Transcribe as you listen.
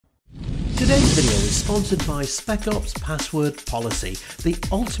Today's video is sponsored by SpecOps Password Policy, the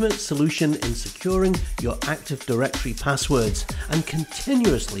ultimate solution in securing your Active Directory passwords and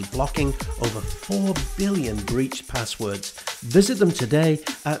continuously blocking over 4 billion breached passwords. Visit them today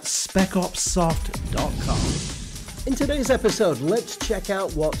at specopssoft.com. In today's episode, let's check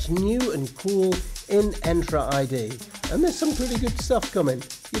out what's new and cool in Entra ID. And there's some pretty good stuff coming.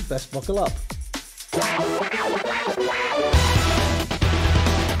 You'd best buckle up.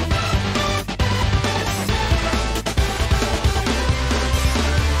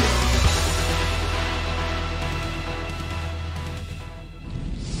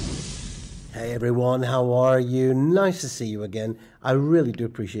 Hey everyone, how are you? Nice to see you again. I really do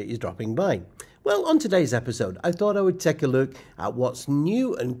appreciate you dropping by. Well, on today's episode, I thought I would take a look at what's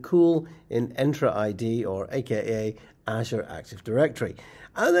new and cool in Entra ID, or aka Azure Active Directory.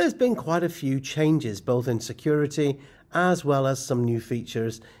 And there's been quite a few changes, both in security as well as some new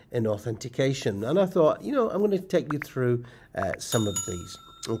features in authentication. And I thought, I'm going to take you through some of these.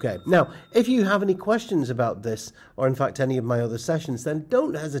 Okay, now, if you have any questions about this, or in fact any of my other sessions, then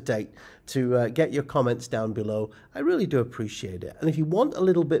don't hesitate to get your comments down below. I really do appreciate it. And if you want a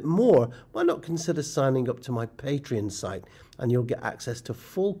little bit more, why not consider signing up to my Patreon site, and you'll get access to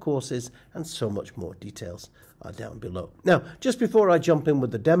full courses and so much more. Details are down below. Now, just before I jump in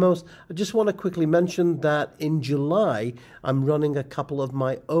with the demos, I just want to quickly mention that in July, I'm running a couple of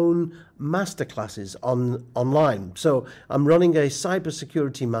my own masterclasses online. So I'm running a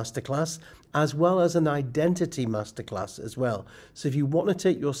cybersecurity masterclass as well as an identity masterclass as well. So if you want to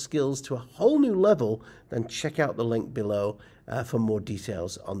take your skills to a whole new level, then check out the link below for more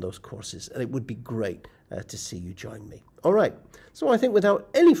details on those courses. And it would be great to see you join me. All right, so I think without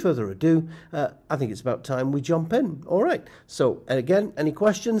any further ado, I think it's about time we jump in. All right, so again, any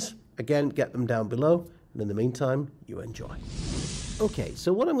questions? Again, get them down below. And in the meantime, you enjoy. Okay,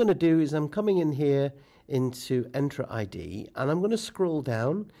 so what I'm going to do is I'm coming in here into Entra ID, and I'm going to scroll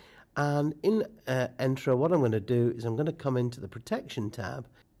down. And in Entra, what I'm going to do is I'm going to come into the Protection tab.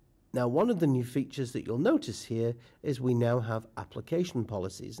 Now, one of the new features that you'll notice here is we now have application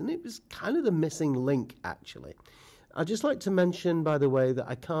policies, and it was kind of the missing link, actually. I'd just like to mention, by the way, that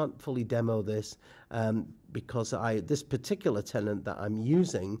I can't fully demo this because this particular tenant that I'm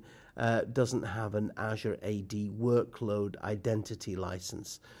using doesn't have an Azure AD workload identity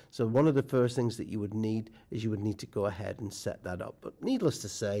license. So one of the first things that you would need is you would need to go ahead and set that up. But needless to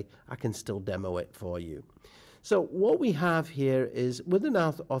say, I can still demo it for you. So what we have here is with an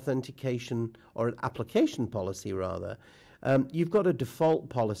authentication, or an application policy rather, you've got a default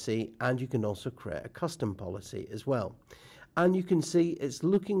policy, and you can also create a custom policy as well. And you can see it's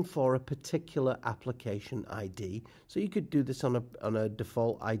looking for a particular application ID. So you could do this on a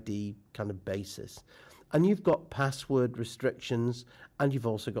default ID kind of basis. And you've got password restrictions, and you've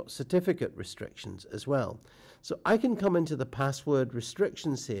also got certificate restrictions as well. So I can come into the password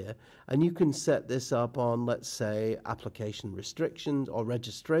restrictions here, and you can set this up on, let's say, application restrictions or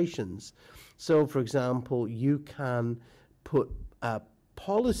registrations. So for example, you can put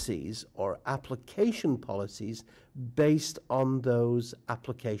policies or application policies based on those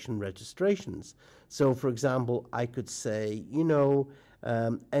application registrations. So for example, I could say,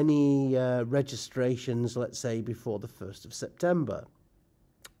 any registrations, let's say before the 1st of September,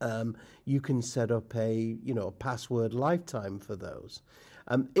 you can set up a password lifetime for those.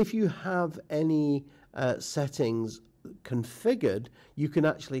 If you have any settings configured, you can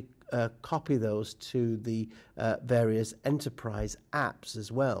actually copy those to the various enterprise apps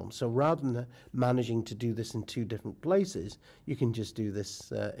as well. So rather than managing to do this in two different places, you can just do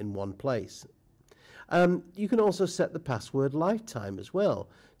this in one place. You can also set the password lifetime as well.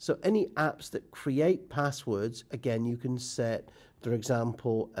 So any apps that create passwords, again, you can set, for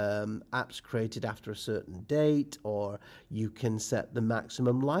example, apps created after a certain date, or you can set the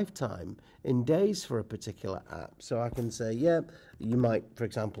maximum lifetime in days for a particular app. So I can say, you might, for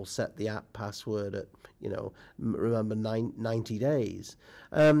example, set the app password at, remember 90 days.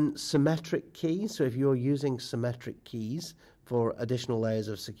 Symmetric keys. So if you're using symmetric keys for additional layers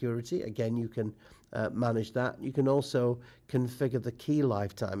of security, again, you can manage that. You can also configure the key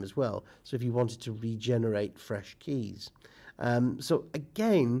lifetime as well. So if you wanted to regenerate fresh keys. So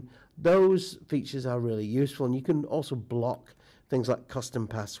again, those features are really useful, and you can also block things like custom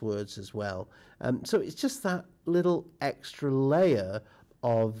passwords as well. So it's just that little extra layer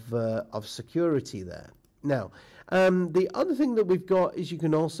of security there. Now, the other thing that we've got is you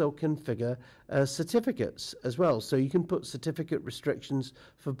can also configure certificates as well. So you can put certificate restrictions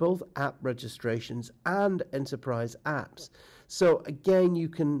for both app registrations and enterprise apps. So again, you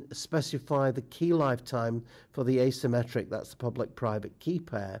can specify the key lifetime for the asymmetric, that's the public-private key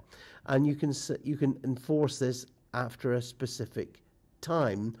pair, and you can enforce this after a specific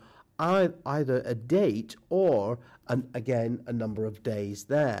time, either a date or, again, a number of days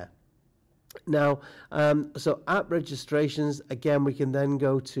there. Now, so app registrations, again, we can then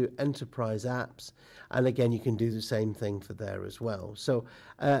go to enterprise apps, and again, you can do the same thing for there as well. So,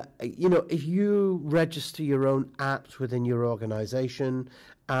 if you register your own apps within your organization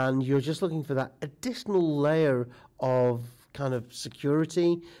and you're just looking for that additional layer of kind of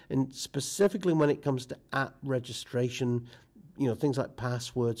security, and specifically when it comes to app registration, things like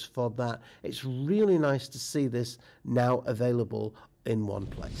passwords for that, it's really nice to see this now available in one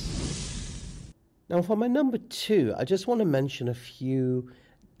place. Now, for my number 2, I just want to mention a few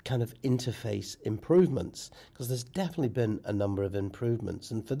kind of interface improvements, because there's definitely been a number of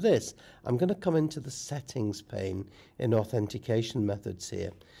improvements. And for this, I'm going to come into the settings pane in authentication methods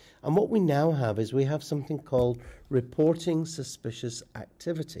here. And what we now have is we have something called reporting suspicious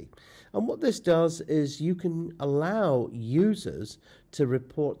activity. And what this does is you can allow users to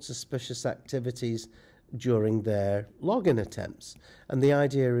report suspicious activities during their login attempts. And the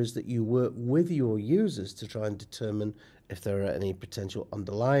idea is that you work with your users to try and determine if there are any potential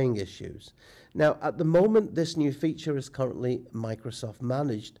underlying issues. Now, at the moment, this new feature is currently Microsoft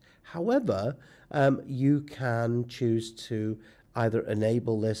managed. However, you can choose to either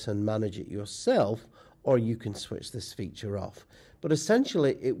enable this and manage it yourself, or you can switch this feature off. But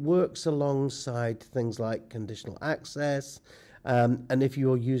essentially, it works alongside things like conditional access, and if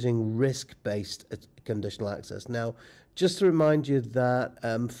you're using risk-based conditional access. Now, just to remind you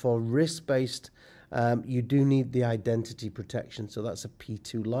that for risk-based, you do need the identity protection, so that's a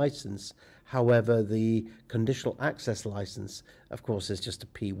P2 license. However, the conditional access license, of course, is just a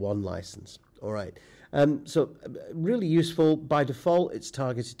P1 license. All right. So really useful. By default, it's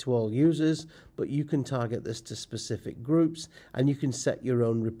targeted to all users, but you can target this to specific groups, and you can set your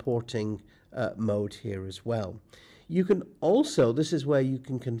own reporting mode here as well. You can also, this is where you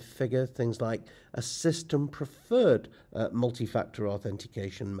can configure things like a system preferred multi-factor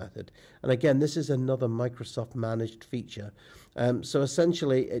authentication method. And again, this is another Microsoft managed feature. So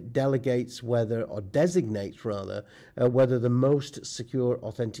essentially it delegates whether, or designates rather, whether the most secure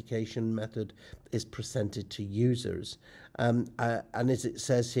authentication method is presented to users. And as it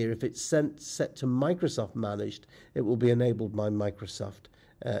says here, if it's set to Microsoft managed, it will be enabled by Microsoft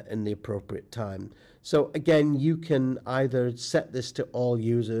in the appropriate time. So again, you can either set this to all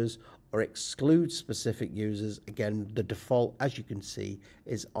users or exclude specific users. Again, the default, as you can see,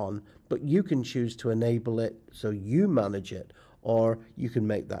 is on, but you can choose to enable it so you manage it, or you can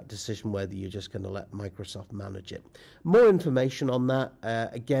make that decision whether you're just going to let Microsoft manage it. More information on that,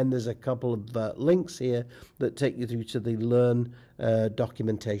 again, there's a couple of links here that take you through to the Learn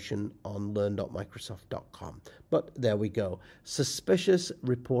documentation on learn.microsoft.com. But there we go. Suspicious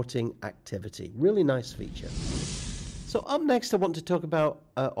reporting activity. Really nice feature. So up next, I want to talk about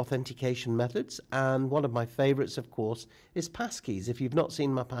authentication methods, and one of my favorites, of course, is passkeys. If you've not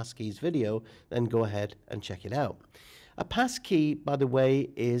seen my passkeys video, then go ahead and check it out. A passkey, by the way,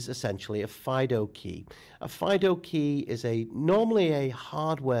 is essentially a FIDO key. A FIDO key is normally a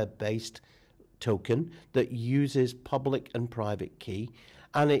hardware-based token that uses public and private key,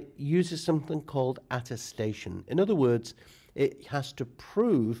 and it uses something called attestation. In other words, it has to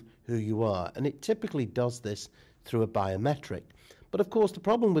prove who you are, and it typically does this through a biometric. But of course, the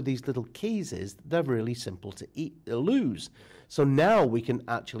problem with these little keys is they're really simple to lose. So now we can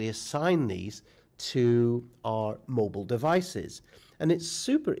actually assign these to our mobile devices, and it's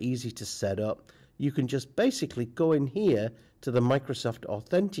super easy to set up. You can just basically go in here to the Microsoft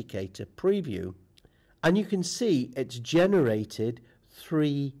Authenticator preview, and you can see it's generated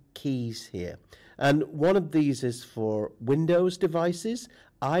 3 keys here, and one of these is for Windows devices,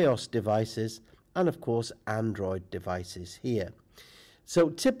 iOS devices, and of course Android devices here. So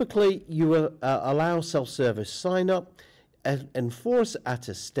typically you allow self-service sign-up, enforce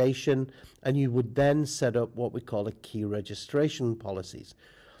attestation, and you would then set up what we call a key registration policies.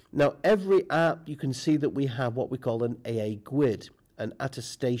 Now, every app, you can see that we have what we call an AA GUID, an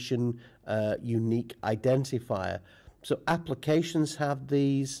attestation unique identifier. So applications have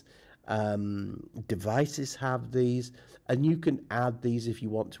these, devices have these, and you can add these if you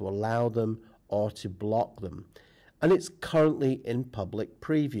want to allow them or to block them. And it's currently in public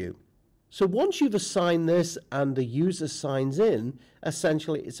preview. So once you've assigned this and the user signs in,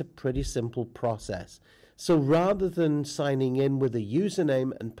 essentially it's a pretty simple process. So rather than signing in with a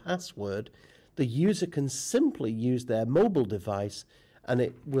username and password, the user can simply use their mobile device and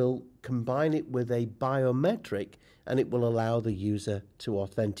it will combine it with a biometric, and it will allow the user to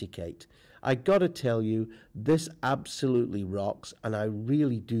authenticate. I gotta tell you, this absolutely rocks, and I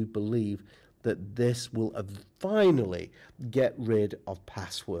really do believe that this will finally get rid of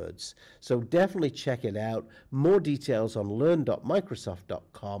passwords. So definitely check it out. More details on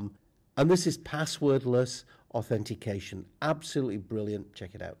learn.microsoft.com. And this is passwordless authentication. Absolutely brilliant.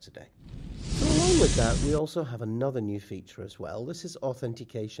 Check it out today. So along with that, we also have another new feature as well. This is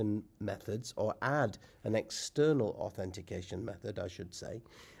authentication methods, or add an external authentication method, I should say.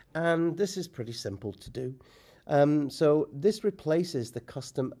 And this is pretty simple to do. So this replaces the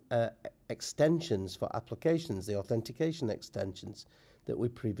custom extensions for applications, the authentication extensions that we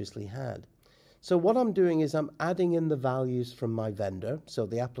previously had. So what I'm doing is I'm adding in the values from my vendor. So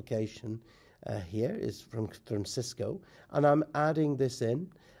the application here is from Cisco, and I'm adding this in.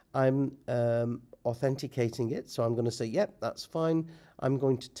 I'm authenticating it. So I'm going to say, yep, that's fine. I'm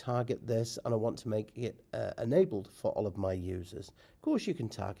going to target this, and I want to make it enabled for all of my users. Of course, you can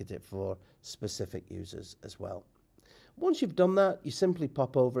target it for specific users as well. Once you've done that, you simply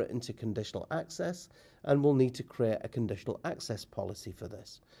pop over into conditional access, and we'll need to create a conditional access policy for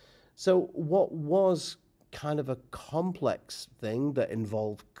this. So what was kind of a complex thing that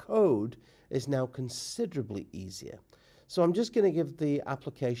involved code is now considerably easier. So I'm just going to give the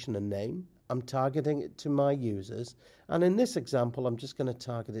application a name. I'm targeting it to my users, and in this example I'm just going to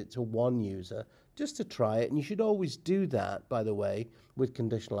target it to one user just to try it. And you should always do that, by the way, with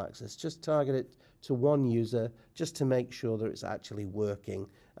conditional access. Just target it to one user just to make sure that it's actually working,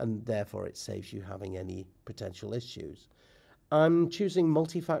 and therefore it saves you having any potential issues. I'm choosing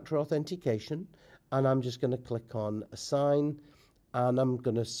multi-factor authentication, and I'm just going to click on assign, and I'm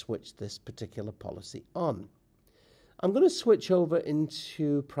going to switch this particular policy on. I'm going to switch over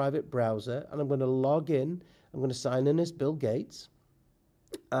into private browser, and I'm going to log in. I'm going to sign in as Bill Gates,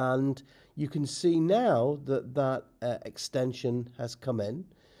 and you can see now that that extension has come in.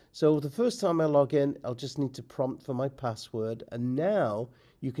 So the first time I log in, I'll just need to prompt for my password, and now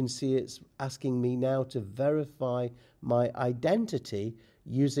you can see it's asking me now to verify my identity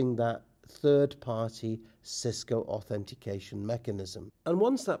using that third-party Cisco authentication mechanism. And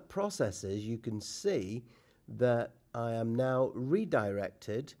once that processes, you can see that I am now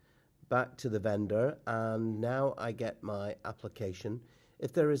redirected back to the vendor, and now I get my application.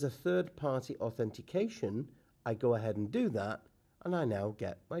 If there is a third-party authentication, I go ahead and do that, and I now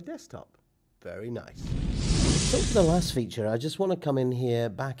get my desktop. Very nice. So for the last feature, I just want to come in here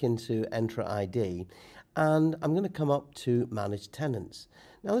back into Entra ID, and I'm going to come up to Manage Tenants.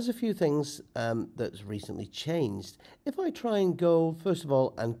 Now there's a few things that's recently changed. If I try and go, first of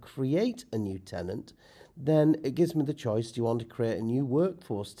all, and create a new tenant, then it gives me the choice: do you want to create a new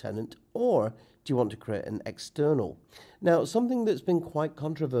workforce tenant, or do you want to create an external? Now, something that's been quite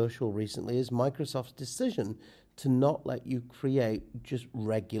controversial recently is Microsoft's decision to not let you create just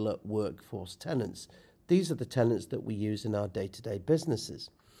regular workforce tenants. These are the tenants that we use in our day-to-day businesses.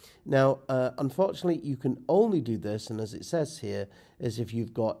 Now, unfortunately, you can only do this, and as it says here, is if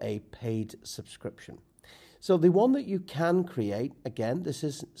you've got a paid subscription. So the one that you can create, again, this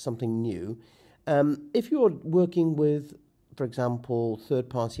is something new. If you're working with, for example,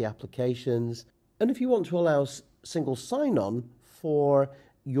 third-party applications, and if you want to allow single sign-on for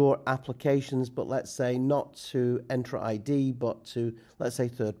your applications, but let's say not to Entra ID, but to, let's say,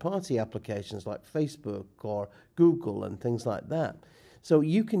 third-party applications like Facebook or Google and things like that. So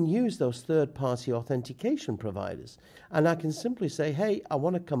you can use those third-party authentication providers. And I can simply say, hey, I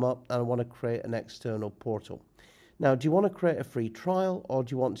want to come up and I want to create an external portal. Now, do you want to create a free trial, or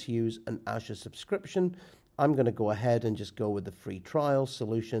do you want to use an Azure subscription? I'm going to go ahead and just go with the free trial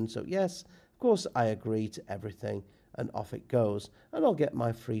solution. So yes, of course, I agree to everything, and off it goes, and I'll get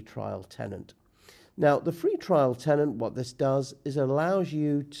my free trial tenant. Now, the free trial tenant, what this does is it allows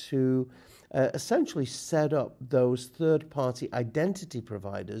you to essentially set up those third-party identity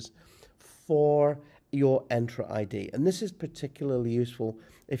providers for your Entra ID. And this is particularly useful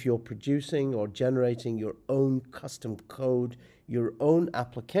if you're producing or generating your own custom code, your own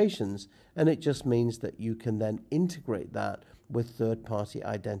applications, and it just means that you can then integrate that with third-party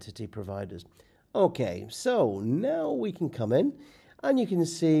identity providers. Okay, so now we can come in and you can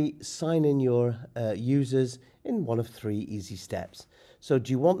see sign in your users in one of three easy steps. So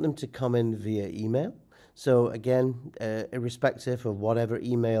do you want them to come in via email? So again, irrespective of whatever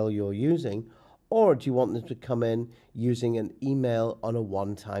email you're using, or do you want them to come in using an email on a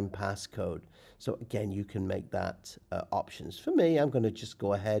one-time passcode? So again, you can make that options. For me, I'm going to just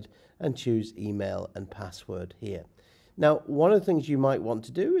go ahead and choose email and password here. Now, one of the things you might want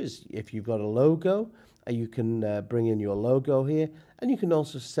to do is if you've got a logo, you can bring in your logo here, and you can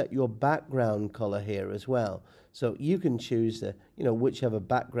also set your background color here as well. So you can choose whichever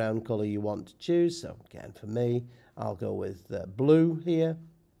background color you want to choose. So again, for me, I'll go with blue here.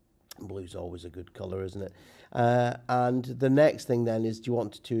 Blue's always a good color, isn't it? And the next thing then is, do you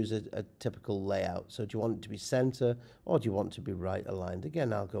want to choose a typical layout? So do you want it to be center, or do you want to be right aligned?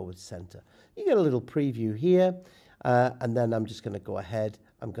 Again, I'll go with center. You get a little preview here, and then I'm just going to go ahead.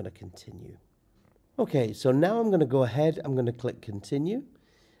 I'm going to continue. Okay, so now I'm going to go ahead. I'm going to click continue.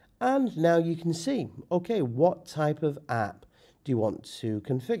 And now you can see, okay, what type of app do you want to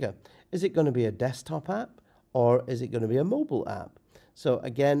configure? Is it going to be a desktop app, or is it going to be a mobile app? So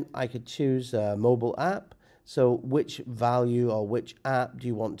again, I could choose a mobile app. So which value or which app do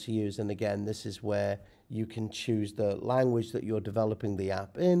you want to use? And again, this is where you can choose the language that you're developing the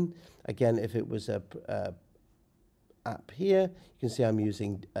app in. Again, if it was a app here, you can see I'm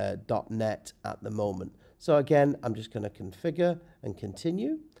using .NET at the moment. So again, I'm just going to configure and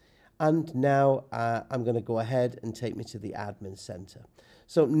continue. And now I'm going to go ahead and take me to the admin center.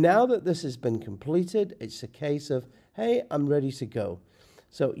 So now that this has been completed, it's a case of, hey, I'm ready to go.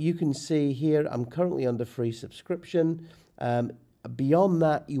 So you can see here, I'm currently under free subscription. Beyond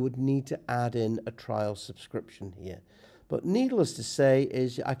that, you would need to add in a trial subscription here. But needless to say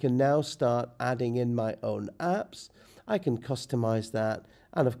is I can now start adding in my own apps. I can customize that.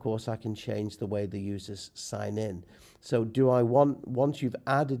 And of course, I can change the way the users sign in. So once you've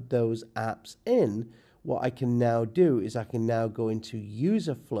added those apps in, what I can now do is I can now go into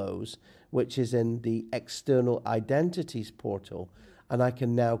user flows, which is in the external identities portal. And I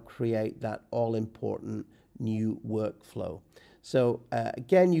can now create that all-important new workflow. So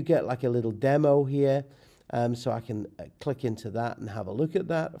again, you get like a little demo here. So I can click into that and have a look at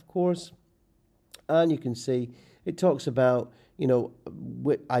that, of course. And you can see it talks about,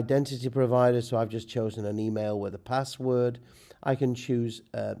 with identity provider. So I've just chosen an email with a password. I can choose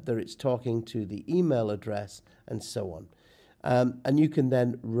that it's talking to the email address and so on. And you can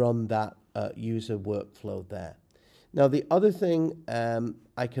then run that user workflow there. Now, the other thing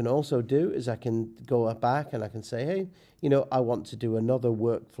I can also do is I can go back and I can say, hey, I want to do another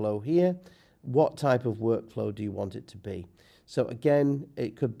workflow here. What type of workflow do you want it to be? So again,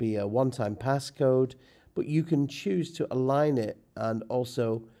 it could be a one-time passcode, but you can choose to align it and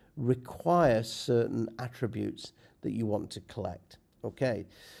also require certain attributes that you want to collect. Okay,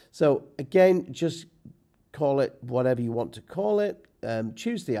 so again, just call it whatever you want to call it.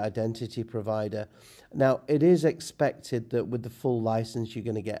 Choose the identity provider. Now, it is expected that with the full license, you're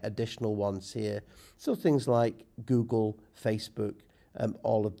going to get additional ones here. So things like Google, Facebook,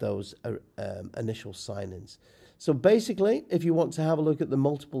 all of those initial sign-ins. So basically, if you want to have a look at the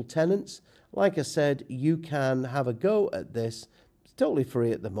multiple tenants, like I said, you can have a go at this. It's totally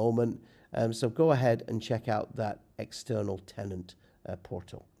free at the moment. So go ahead and check out that external tenant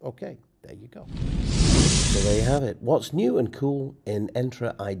portal. Okay, there you go. So there you have it. What's new and cool in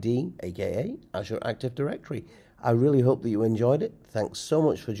Entra ID, aka Azure Active Directory. I really hope that you enjoyed it. Thanks so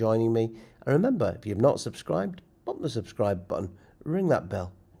much for joining me. And remember, if you've not subscribed, bump the subscribe button, ring that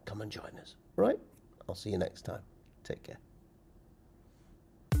bell, and come and join us. All right? I'll see you next time. Take care.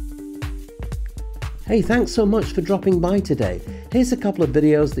 Hey, thanks so much for dropping by today. Here's a couple of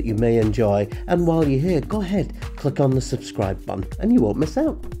videos that you may enjoy. And while you're here, go ahead, click on the subscribe button and you won't miss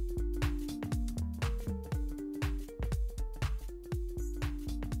out.